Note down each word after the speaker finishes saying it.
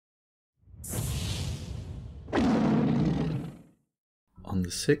On the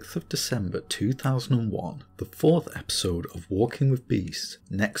 6th of December 2001, the 4th episode of Walking with Beasts,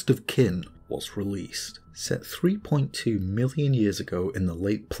 Next of Kin, was released. Set 3.2 million years ago in the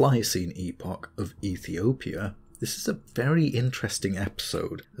late Pliocene epoch of Ethiopia, this is a very interesting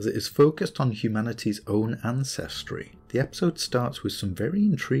episode as it is focused on humanity's own ancestry. The episode starts with some very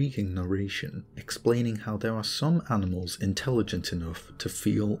intriguing narration explaining how there are some animals intelligent enough to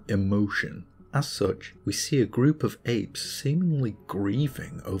feel emotion. As such, we see a group of apes seemingly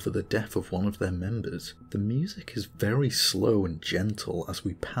grieving over the death of one of their members. The music is very slow and gentle as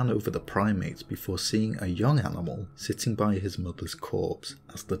we pan over the primates before seeing a young animal sitting by his mother's corpse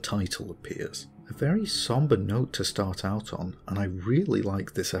as the title appears. A very somber note to start out on, and I really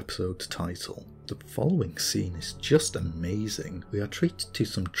like this episode's title. The following scene is just amazing. We are treated to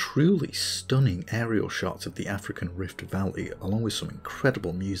some truly stunning aerial shots of the African Rift Valley along with some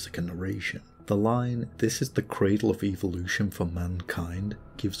incredible music and narration. The line, "This is the cradle of evolution for mankind,"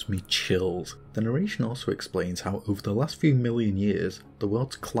 gives me chills. The narration also explains how over the last few million years, the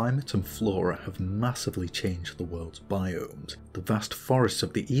world's climate and flora have massively changed the world's biomes. The vast forests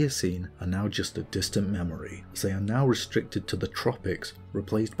of the Eocene are now just a distant memory, as they are now restricted to the tropics,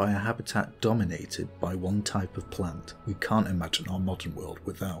 replaced by a habitat dominated by one type of plant we can't imagine our modern world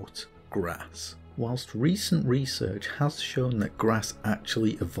without: grass. Whilst recent research has shown that grass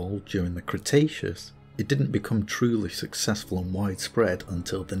actually evolved during the Cretaceous, it didn't become truly successful and widespread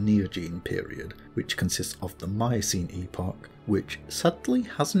until the Neogene period, which consists of the Miocene epoch, which sadly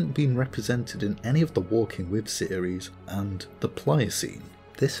hasn't been represented in any of the Walking With series, and the Pliocene.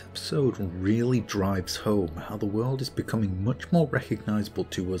 This episode really drives home how the world is becoming much more recognisable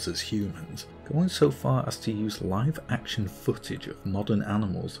to us as humans, going so far as to use live action footage of modern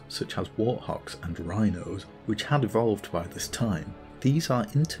animals such as warthogs and rhinos, which had evolved by this time. These are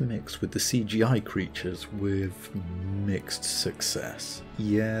intermixed with the CGI creatures with mixed success.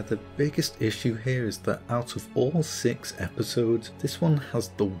 Yeah, the biggest issue here is that out of all 6 episodes, this one has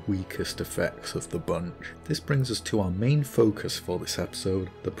the weakest effects of the bunch. This brings us to our main focus for this episode,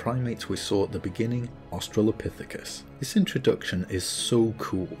 the primates we saw at the beginning, Australopithecus. This introduction is so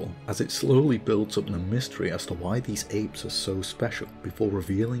cool, as it slowly builds up the mystery as to why these apes are so special, before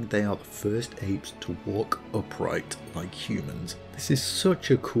revealing they are the first apes to walk upright like humans. This is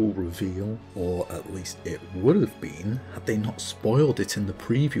such a cool reveal, or at least it would have been had they not spoiled it in the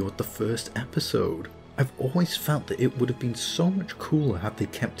preview of the first episode. I've always felt that it would have been so much cooler had they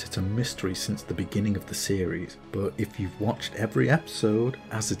kept it a mystery since the beginning of the series, but if you've watched every episode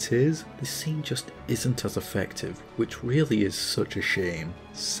as it is, this scene just isn't as effective, which really is such a shame.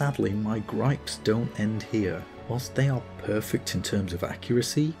 Sadly, my gripes don't end here. Whilst they are perfect in terms of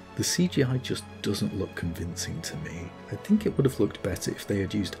accuracy, the CGI just doesn't look convincing to me. I think it would have looked better if they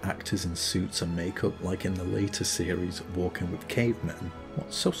had used actors in suits and makeup like in the later series Walking with Cavemen.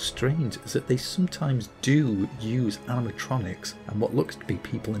 What's so strange is that they sometimes do use animatronics and what looks to be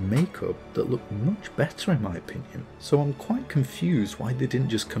people in makeup that look much better in my opinion, so I'm quite confused why they didn't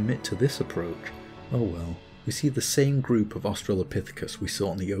just commit to this approach. Oh well. We see the same group of Australopithecus we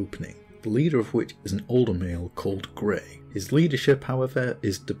saw in the opening, the leader of which is an older male called Grey. His leadership, however,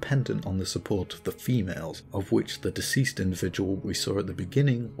 is dependent on the support of the females, of which the deceased individual we saw at the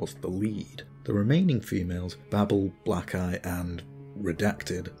beginning was the lead. The remaining females, Babel, Blackeye and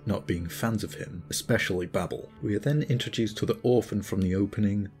Redacted, not being fans of him, especially Babel. We are then introduced to the orphan from the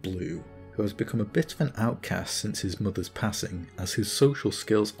opening, Blue, who has become a bit of an outcast since his mother's passing, as his social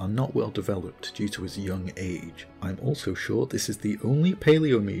skills are not well developed due to his young age. I'm also sure this is the only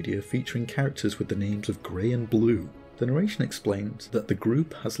paleo media featuring characters with the names of Grey and Blue. The narration explains that the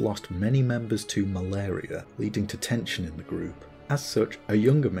group has lost many members to malaria, leading to tension in the group. As such, a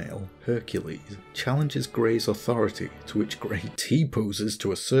younger male, Hercules, challenges Grey's authority, to which Grey T-poses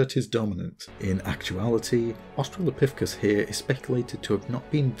to assert his dominance. In actuality, Australopithecus here is speculated to have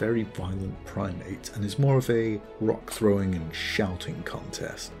not been very violent primates and is more of a rock-throwing and shouting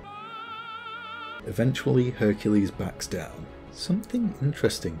contest. Eventually, Hercules backs down. Something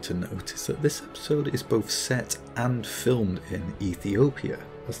interesting to note is that this episode is both set and filmed in Ethiopia.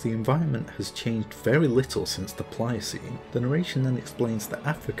 As the environment has changed very little since the Pliocene, the narration then explains that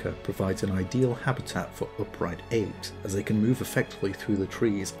Africa provides an ideal habitat for upright apes, as they can move effectively through the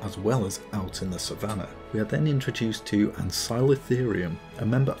trees as well as out in the savannah. We are then introduced to Ancylitherium, a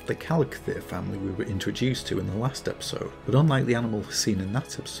member of the Calicotherium family we were introduced to in the last episode, but unlike the animal seen in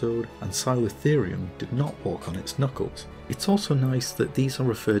that episode, Ancylitherium did not walk on its knuckles. It's also nice that these are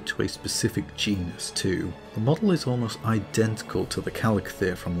referred to a specific genus too. The model is almost identical to the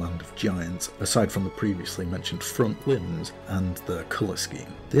Calicothea from Land of Giants, aside from the previously mentioned front limbs and the colour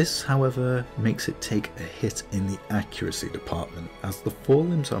scheme. This, however, makes it take a hit in the accuracy department, as the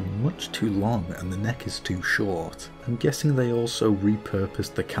forelimbs are much too long and the neck is too short. I'm guessing they also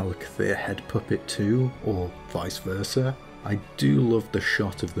repurposed the Calicothea head puppet too, or vice versa. I do love the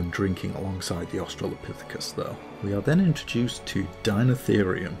shot of them drinking alongside the Australopithecus though. We are then introduced to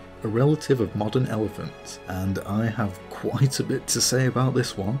Dinotherium, a relative of modern elephants, and I have quite a bit to say about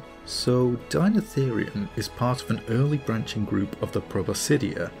this one. So Dinotherium is part of an early branching group of the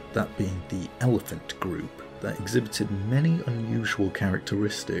Proboscidea, that being the elephant group, that exhibited many unusual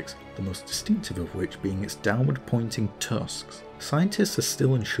characteristics, the most distinctive of which being its downward pointing tusks. Scientists are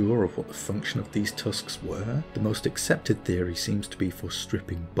still unsure of what the function of these tusks were. The most accepted theory seems to be for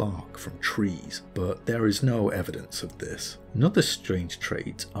stripping bark from trees, but there is no evidence of this. Another strange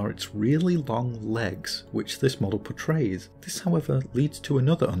trait are its really long legs, which this model portrays. This, however, leads to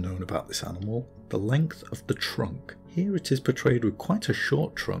another unknown about this animal, the length of the trunk. Here it is portrayed with quite a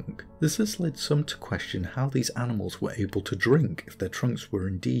short trunk. This has led some to question how these animals were able to drink if their trunks were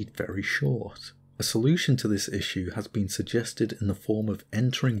indeed very short. A solution to this issue has been suggested in the form of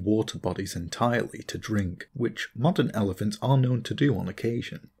entering water bodies entirely to drink, which modern elephants are known to do on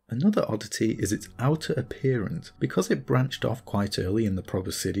occasion. Another oddity is its outer appearance. Because it branched off quite early in the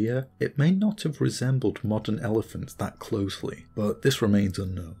Proboscidea, it may not have resembled modern elephants that closely, but this remains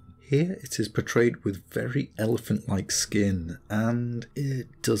unknown. Here it is portrayed with very elephant-like skin, and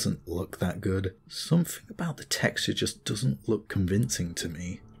it doesn't look that good. Something about the texture just doesn't look convincing to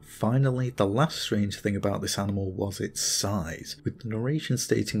me. Finally, the last strange thing about this animal was its size, with the narration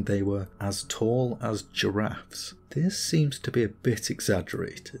stating they were as tall as giraffes. This seems to be a bit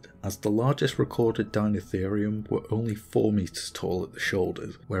exaggerated, as the largest recorded Dinotherium were only 4 meters tall at the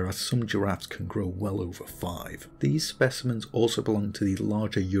shoulders, whereas some giraffes can grow well over 5. These specimens also belong to the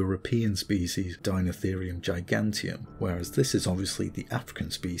larger European species Dinotherium giganteum, whereas this is obviously the African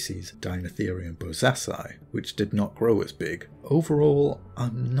species Dinotherium bosaci, which did not grow as big. Overall,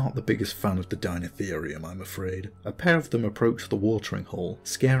 I'm not the biggest fan of the Dinotherium, I'm afraid. A pair of them approach the watering hole,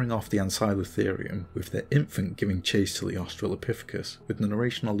 scaring off the Ancylitherium, with their infant giving chase to the Australopithecus, with the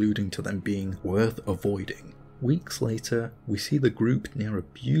narration alluding to them being worth avoiding. Weeks later, we see the group near a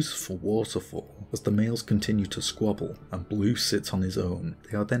beautiful waterfall as the males continue to squabble and Blue sits on his own.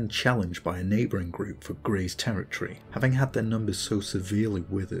 They are then challenged by a neighbouring group for Grey's territory. Having had their numbers so severely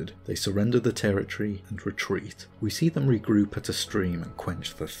withered, they surrender the territory and retreat. We see them regroup at a stream and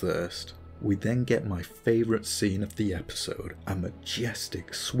quench their thirst. We then get my favourite scene of the episode, a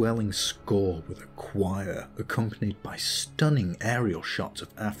majestic swelling score with a choir, accompanied by stunning aerial shots of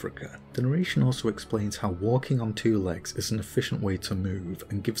Africa. The narration also explains how walking on 2 legs is an efficient way to move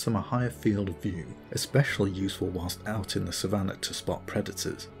and gives them a higher field of view, especially useful whilst out in the savannah to spot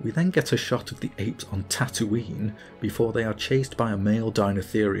predators. We then get a shot of the apes on Tatooine before they are chased by a male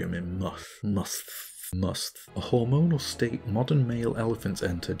Dinotherium in Musth, a hormonal state modern male elephants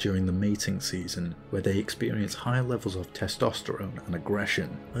enter during the mating season, where they experience higher levels of testosterone and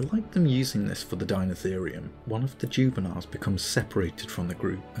aggression. I like them using this for the Dinotherium. One of the juveniles becomes separated from the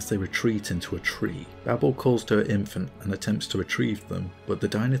group as they retreat into a tree. Babel calls to her infant and attempts to retrieve them, but the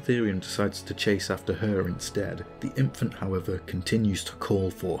Dinotherium decides to chase after her instead. The infant, however, continues to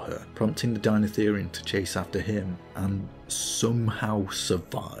call for her, prompting the Dinotherium to chase after him, and somehow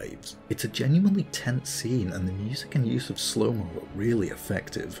survives. It's a genuinely tense scene, and the music and use of slow-mo are really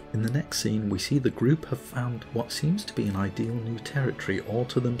effective. In the next scene, we see the group have found what seems to be an ideal new territory all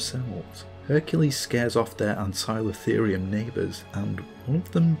to themselves. Hercules scares off their Ancylitherium neighbours, and one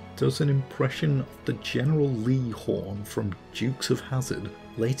of them does an impression of the General Lee horn from Dukes of Hazzard.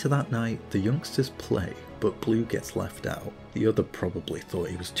 Later that night, the youngsters play, but Blue gets left out. The other probably thought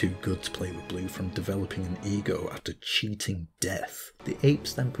he was too good to play with Blue from developing an ego after cheating death. The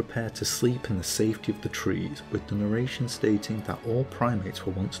apes then prepare to sleep in the safety of the trees, with the narration stating that all primates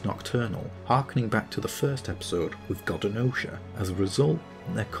were once nocturnal, harkening back to the first episode with Godonosha. As a result,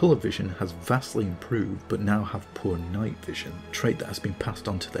 their colour vision has vastly improved, but now have poor night vision, a trait that has been passed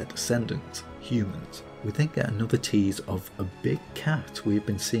on to their descendants, humans. We then get another tease of a big cat we have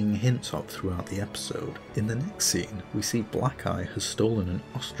been seeing hints of throughout the episode. In the next scene, we see Blackeye has stolen an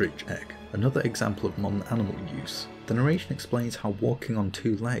ostrich egg, another example of modern animal use. The narration explains how walking on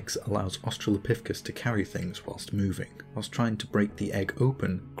 2 legs allows Australopithecus to carry things whilst moving. Whilst trying to break the egg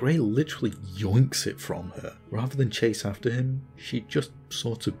open, Grey literally yoinks it from her. Rather than chase after him, she just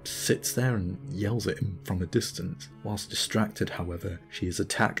sort of sits there and yells at him from a distance. Whilst distracted, however, she is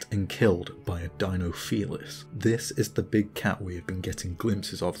attacked and killed by a Dinophilis. This is the big cat we have been getting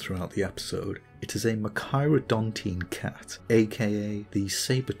glimpses of throughout the episode. It is a myriadontine cat, aka the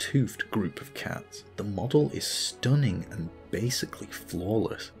saber-toothed group of cats. The model is stunning and basically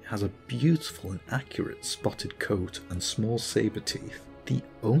flawless. It has a beautiful and accurate spotted coat and small saber teeth. The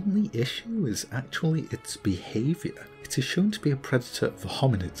only issue is actually its behaviour. It is shown to be a predator of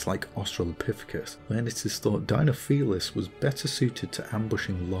hominids like Australopithecus, when it is thought Dinofelis was better suited to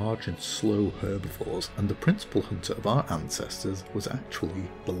ambushing large and slow herbivores, and the principal hunter of our ancestors was actually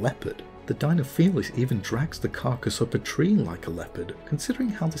the leopard. The Dinofelis even drags the carcass up a tree like a leopard. Considering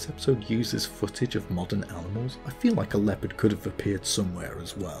how this episode uses footage of modern animals, I feel like a leopard could have appeared somewhere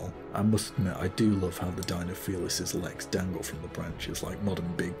as well. I must admit, I do love how the Dinofelis' legs dangle from the branches like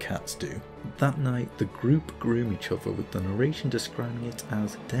modern big cats do. That night, the group groom each other, with the narration describing it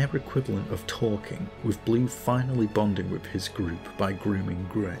as their equivalent of talking, with Blue finally bonding with his group by grooming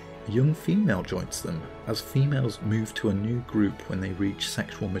Grey. A young female joins them, as females move to a new group when they reach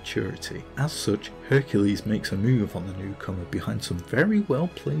sexual maturity. As such, Hercules makes a move on the newcomer behind some very well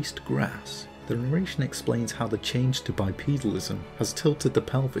placed grass. The narration explains how the change to bipedalism has tilted the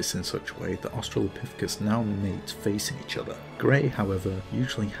pelvis in such a way that Australopithecus now mates facing each other. Grey, however,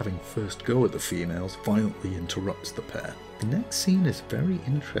 usually having first go at the females, violently interrupts the pair. The next scene is very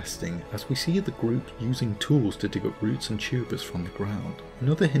interesting, as we see the group using tools to dig up roots and tubers from the ground.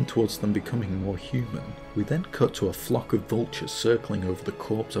 Another hint towards them becoming more human. We then cut to a flock of vultures circling over the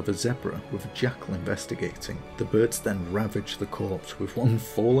corpse of a zebra, with a jackal investigating. The birds then ravage the corpse, with one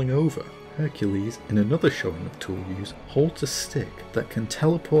falling over. Hercules, in another showing of tool use, holds a stick that can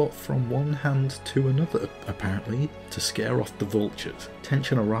teleport from one hand to another, apparently, to scare off the vultures.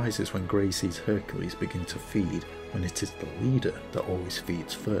 Tension arises when Grey sees Hercules begin to feed, when it is the leader that always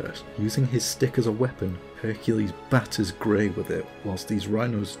feeds first. Using his stick as a weapon, Hercules batters Grey with it, whilst these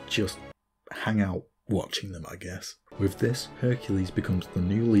rhinos just hang out watching them, I guess. With this, Hercules becomes the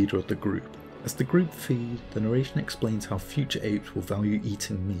new leader of the group. As the group feed, the narration explains how future apes will value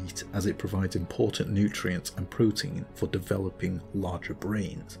eating meat as it provides important nutrients and protein for developing larger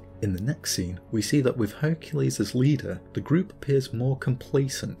brains. In the next scene, we see that with Hercules as leader, the group appears more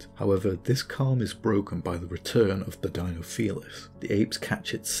complacent. However, this calm is broken by the return of the Dinofelis. The apes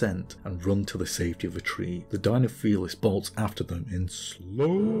catch its scent and run to the safety of a tree. The Dinofelis bolts after them in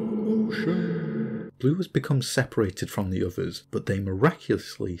slow motion. Blue has become separated from the others, but they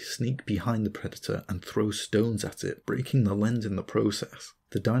miraculously sneak behind the predator and throw stones at it, breaking the lens in the process.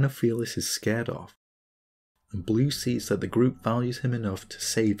 The Dinofelis is scared off, and Blue sees that the group values him enough to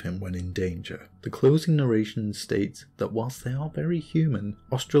save him when in danger. The closing narration states that whilst they are very human,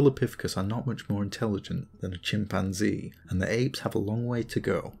 Australopithecus are not much more intelligent than a chimpanzee, and the apes have a long way to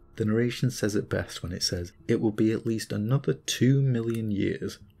go. The narration says it best when it says, "It will be at least another 2 million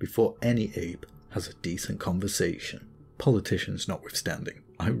years before any ape has a decent conversation." Politicians notwithstanding,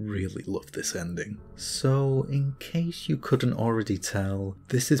 I really love this ending. So, in case you couldn't already tell,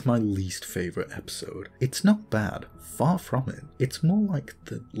 this is my least favourite episode. It's not bad, far from it. It's more like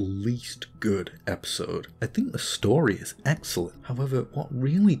the least good episode. I think the story is excellent. However, what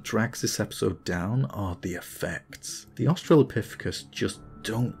really drags this episode down are the effects. The Australopithecus just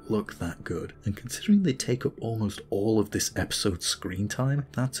don't look that good, and considering they take up almost all of this episode's screen time,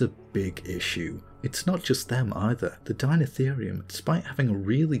 that's a big issue. It's not just them either. The Dinotherium, despite having a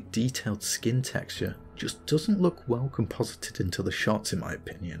really detailed skin texture, just doesn't look well composited into the shots in my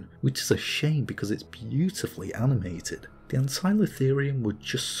opinion, which is a shame because it's beautifully animated. The Ancylitherium were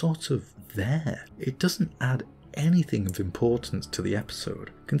just sort of there. It doesn't add anything of importance to the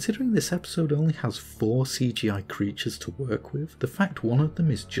episode. Considering this episode only has 4 CGI creatures to work with, the fact one of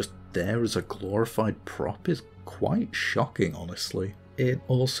them is just there as a glorified prop is quite shocking, honestly. It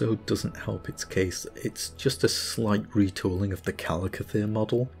also doesn't help its case that it's just a slight retooling of the Calicothir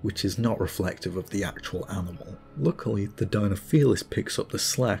model, which is not reflective of the actual animal. Luckily, the Dinofelis picks up the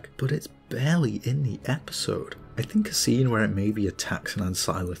slack, but it's barely in the episode. I think a scene where it maybe attacks an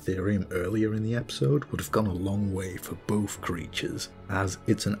Ancylitherium earlier in the episode would have gone a long way for both creatures, as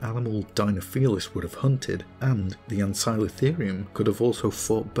it's an animal Dinofelis would have hunted, and the Ancylitherium could have also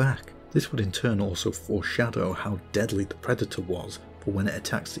fought back. This would in turn also foreshadow how deadly the predator was for when it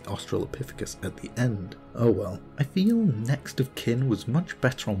attacks the Australopithecus at the end. Oh well. I feel Next of Kin was much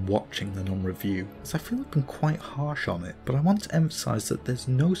better on watching than on review, as I feel I've been quite harsh on it, but I want to emphasise that there's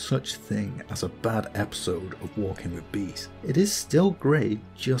no such thing as a bad episode of Walking with Beasts. It is still great,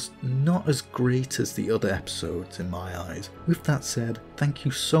 just not as great as the other episodes in my eyes. With that said, thank you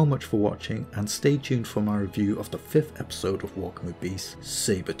so much for watching, and stay tuned for my review of the 5th episode of Walking with Beasts,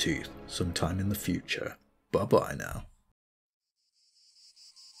 Sabretooth, sometime in the future. Bye bye now.